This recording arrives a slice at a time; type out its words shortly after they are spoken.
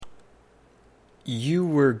You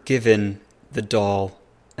were given the doll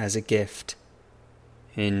as a gift.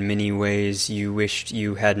 In many ways, you wished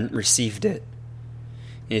you hadn't received it.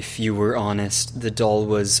 If you were honest, the doll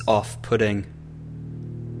was off-putting.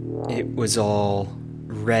 It was all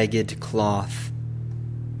ragged cloth,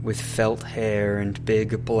 with felt hair and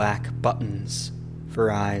big black buttons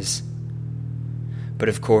for eyes. But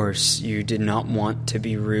of course, you did not want to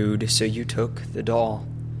be rude, so you took the doll.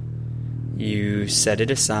 You set it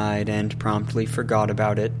aside and promptly forgot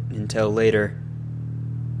about it until later.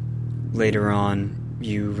 Later on,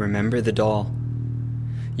 you remember the doll.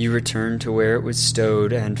 You return to where it was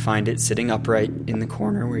stowed and find it sitting upright in the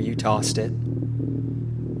corner where you tossed it.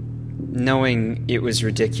 Knowing it was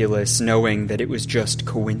ridiculous, knowing that it was just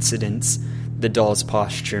coincidence, the doll's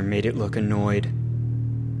posture made it look annoyed.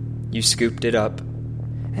 You scooped it up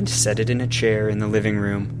and set it in a chair in the living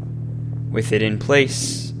room. With it in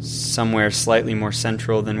place, somewhere slightly more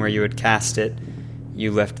central than where you had cast it,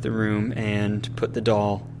 you left the room and put the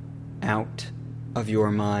doll out of your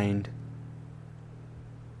mind.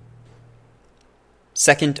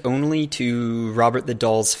 Second only to Robert the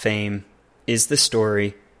Doll's fame is the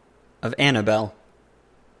story of Annabelle.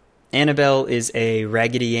 Annabelle is a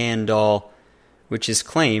Raggedy Ann doll which is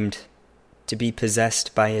claimed to be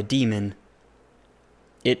possessed by a demon.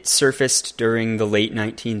 It surfaced during the late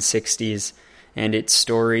 1960s, and its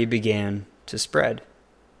story began to spread.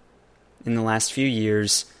 In the last few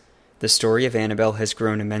years, the story of Annabelle has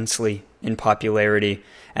grown immensely in popularity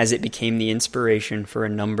as it became the inspiration for a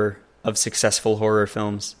number of successful horror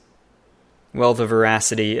films. While the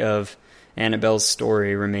veracity of Annabelle's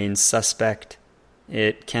story remains suspect,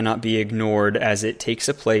 it cannot be ignored as it takes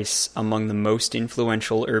a place among the most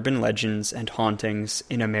influential urban legends and hauntings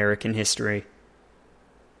in American history.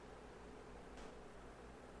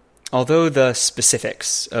 Although the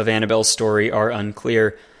specifics of Annabelle's story are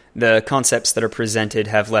unclear, the concepts that are presented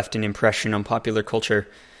have left an impression on popular culture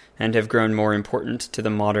and have grown more important to the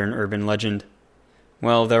modern urban legend.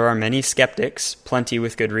 While there are many skeptics, plenty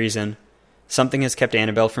with good reason, something has kept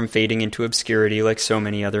Annabelle from fading into obscurity like so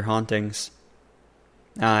many other hauntings.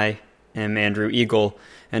 I am Andrew Eagle,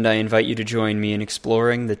 and I invite you to join me in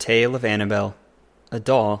exploring the tale of Annabelle, a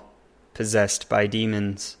doll possessed by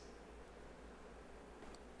demons.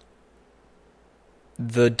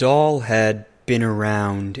 The doll had been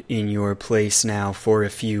around in your place now for a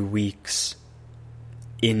few weeks.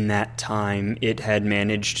 In that time, it had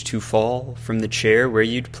managed to fall from the chair where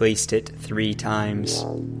you'd placed it 3 times.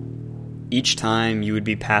 Each time you would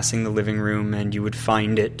be passing the living room and you would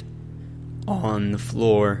find it on the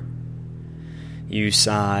floor. You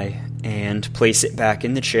sigh and place it back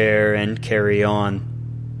in the chair and carry on.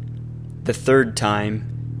 The 3rd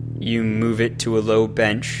time, you move it to a low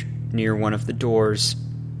bench near one of the doors.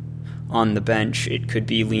 On the bench, it could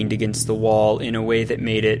be leaned against the wall in a way that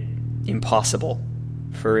made it impossible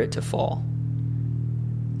for it to fall.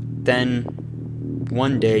 Then,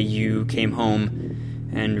 one day you came home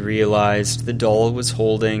and realized the doll was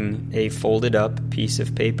holding a folded-up piece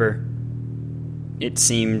of paper. It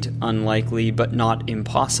seemed unlikely, but not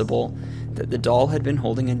impossible, that the doll had been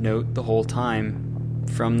holding a note the whole time,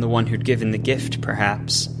 from the one who'd given the gift,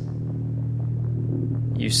 perhaps.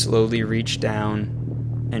 You slowly reach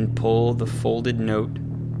down and pull the folded note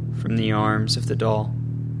from the arms of the doll.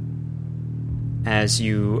 As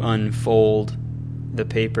you unfold the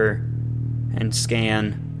paper and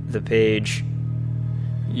scan the page,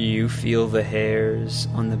 you feel the hairs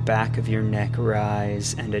on the back of your neck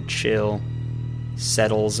rise and a chill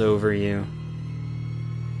settles over you.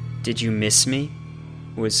 "Did you miss me?"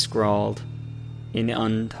 was scrawled in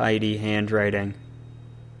untidy handwriting.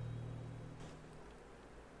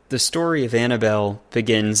 The story of Annabelle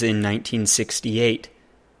begins in 1968.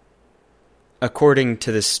 According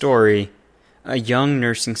to the story, a young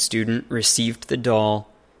nursing student received the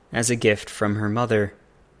doll as a gift from her mother.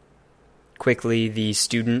 Quickly, the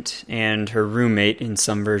student and her roommate, in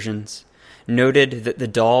some versions, noted that the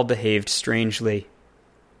doll behaved strangely.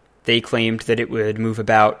 They claimed that it would move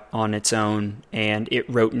about on its own, and it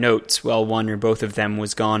wrote notes while one or both of them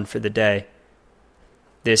was gone for the day.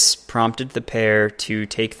 This prompted the pair to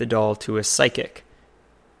take the doll to a psychic.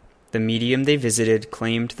 The medium they visited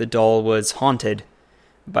claimed the doll was haunted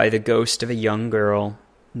by the ghost of a young girl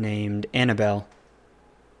named Annabelle.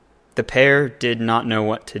 The pair did not know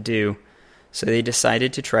what to do, so they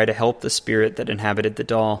decided to try to help the spirit that inhabited the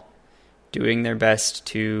doll, doing their best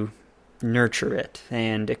to nurture it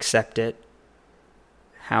and accept it.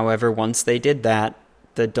 However, once they did that,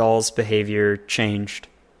 the doll's behavior changed,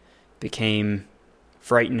 became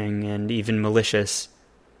frightening and even malicious.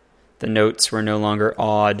 The notes were no longer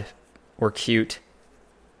odd or cute.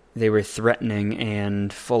 They were threatening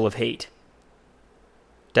and full of hate.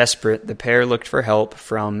 Desperate, the pair looked for help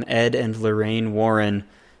from Ed and Lorraine Warren,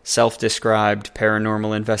 self-described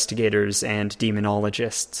paranormal investigators and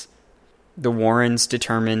demonologists. The Warrens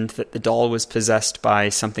determined that the doll was possessed by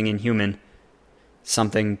something inhuman,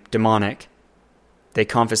 something demonic. They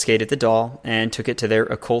confiscated the doll and took it to their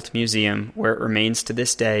occult museum, where it remains to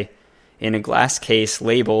this day, in a glass case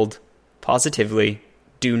labeled, positively,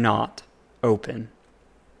 "Do not open."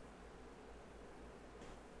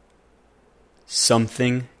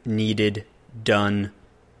 Something needed done.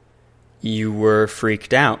 You were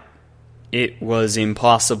freaked out. It was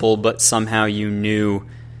impossible, but somehow you knew.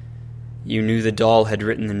 You knew the doll had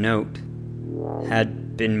written the note,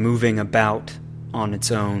 had been moving about on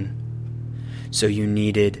its own. So you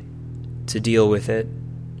needed to deal with it.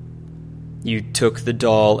 You took the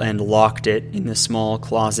doll and locked it in the small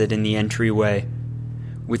closet in the entryway.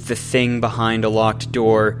 With the thing behind a locked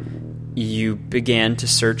door, you began to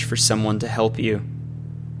search for someone to help you.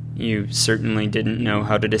 You certainly didn't know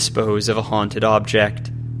how to dispose of a haunted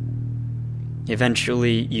object.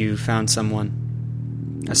 Eventually, you found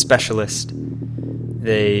someone, a specialist.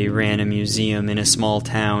 They ran a museum in a small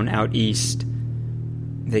town out east.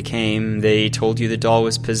 They came, they told you the doll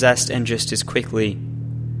was possessed, and just as quickly,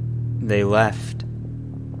 they left,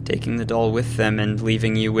 taking the doll with them and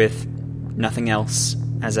leaving you with nothing else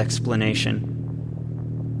as explanation.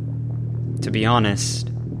 To be honest,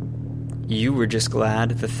 you were just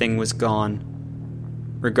glad the thing was gone,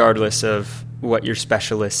 regardless of what your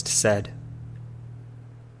specialist said.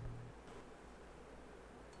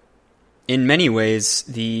 In many ways,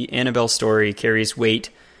 the Annabelle story carries weight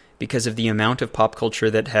because of the amount of pop culture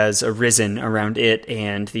that has arisen around it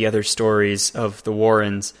and the other stories of the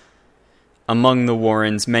Warrens. Among the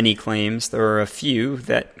Warrens' many claims, there are a few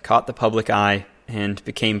that caught the public eye and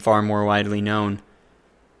became far more widely known.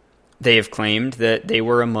 They have claimed that they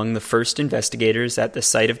were among the first investigators at the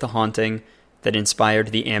site of the haunting that inspired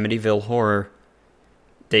the Amityville Horror.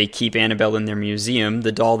 They keep Annabelle in their museum,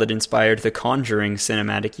 the doll that inspired the Conjuring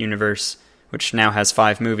cinematic universe, which now has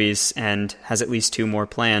 5 movies and has at least 2 more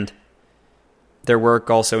planned. Their work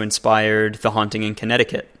also inspired The Haunting in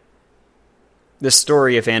Connecticut. The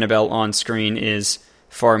story of Annabelle on screen is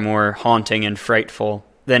far more haunting and frightful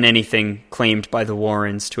than anything claimed by the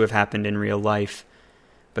Warrens to have happened in real life.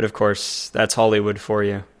 But of course, that's Hollywood for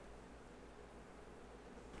you.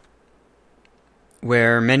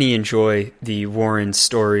 Where many enjoy the Warrens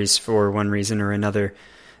stories for one reason or another,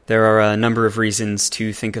 there are a number of reasons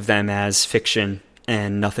to think of them as fiction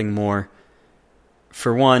and nothing more.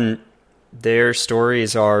 For one, their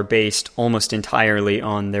stories are based almost entirely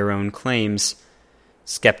on their own claims.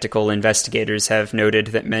 Skeptical investigators have noted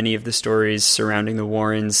that many of the stories surrounding the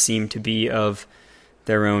Warrens seem to be of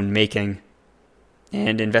their own making.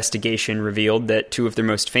 And investigation revealed that 2 of their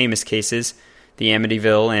most famous cases, the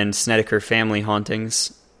Amityville and Snedeker family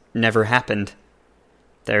hauntings, never happened.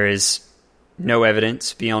 There is no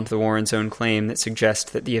evidence beyond the Warrens' own claim that suggests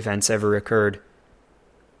that the events ever occurred.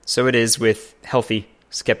 So it is with healthy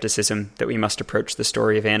skepticism that we must approach the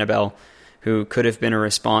story of Annabelle, who could have been a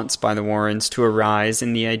response by the Warrens to a rise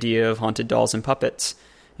in the idea of haunted dolls and puppets,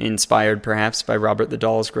 inspired perhaps by Robert the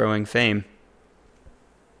Doll's growing fame.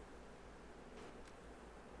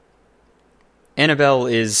 Annabelle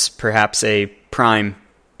is perhaps a prime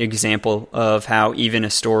example of how even a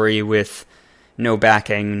story with no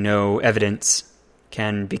backing, no evidence,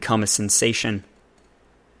 can become a sensation.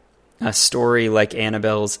 A story like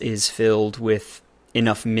Annabelle's is filled with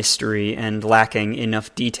enough mystery and lacking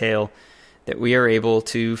enough detail that we are able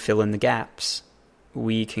to fill in the gaps.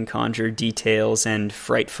 We can conjure details and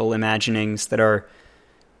frightful imaginings that are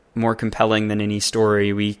more compelling than any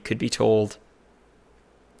story we could be told.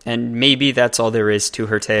 And maybe that's all there is to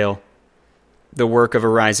her tale. The work of a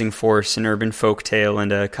rising force, an urban folk tale,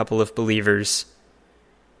 and a couple of believers.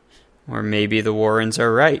 Or maybe the Warrens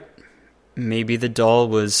are right. Maybe the doll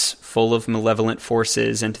was full of malevolent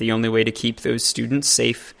forces, and the only way to keep those students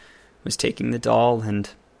safe was taking the doll and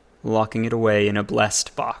locking it away in a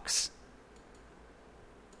blessed box.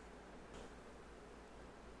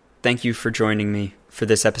 Thank you for joining me for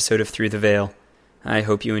this episode of Through the Veil. I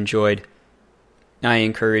hope you enjoyed. I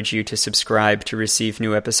encourage you to subscribe to receive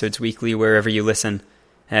new episodes weekly wherever you listen,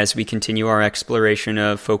 as we continue our exploration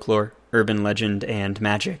of folklore, urban legend, and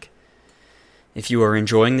magic. If you are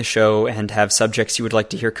enjoying the show and have subjects you would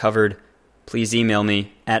like to hear covered, please email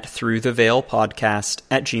me at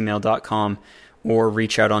throughtheveilpodcast@gmail.com or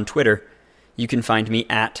reach out on Twitter. You can find me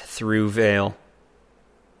at throughveil.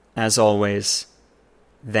 As always,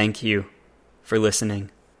 thank you for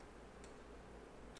listening.